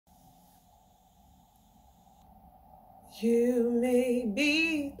You may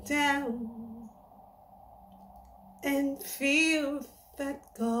be down and feel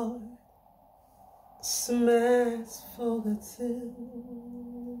that God smiles forgotten.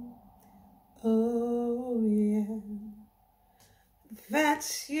 Oh yeah,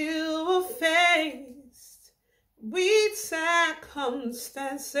 that you were faced with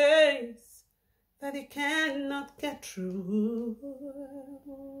circumstances that you cannot get through.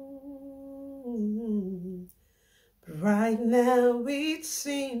 But right now it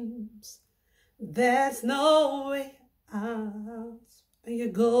seems there's no way out, and you're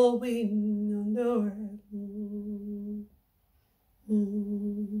going under.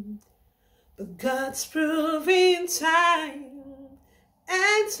 But God's proving time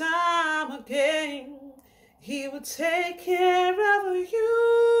and time again, He will take care of you.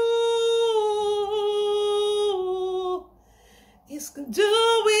 He's gonna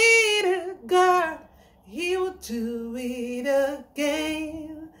do it, God. He will do it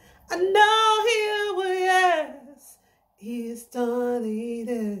again. I know He will, yes. He's done it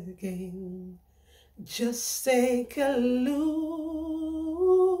again. Just take a look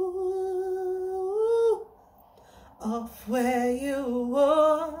of where you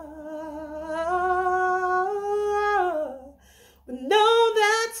are. We know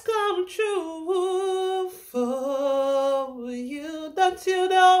that's come true for you. Don't you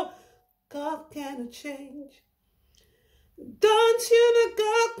know God cannot change? Don't you know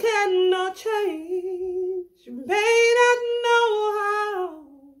God cannot change? You may not know how,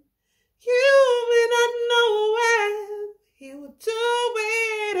 you may not know when, He will do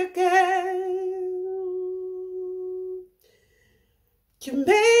it again. You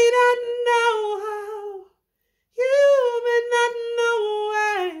may not know how, you may not know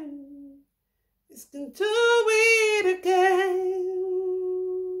when, He's gonna do it again.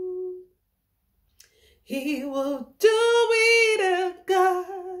 He will do it,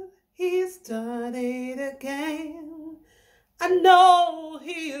 God. He's done it again. I know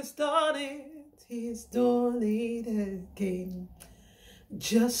He has done it. He's done it again.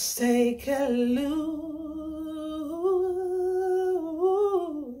 Just take a look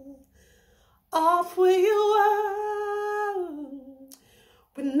of where you are.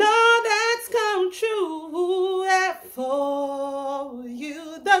 We know that's come true for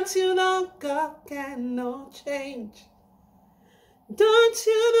you. Don't you know God cannot change? Don't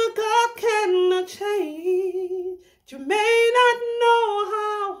you know God cannot change? You may not know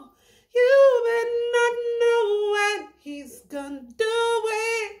how, you may not know when, He's gonna do it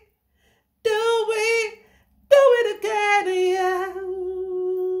again, yeah.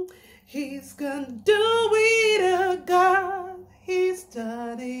 He's gonna do it, God. He's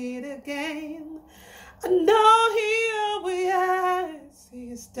done it again. I know He will, yes.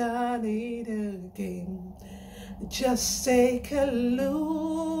 He's done it again. Just take a look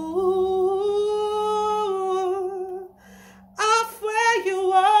of where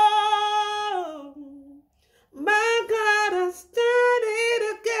you are. My God has done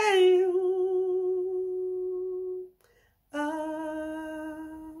it again.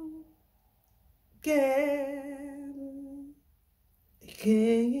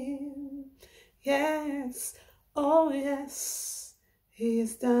 Again. Yes, oh yes,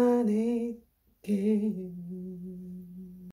 He's done it again.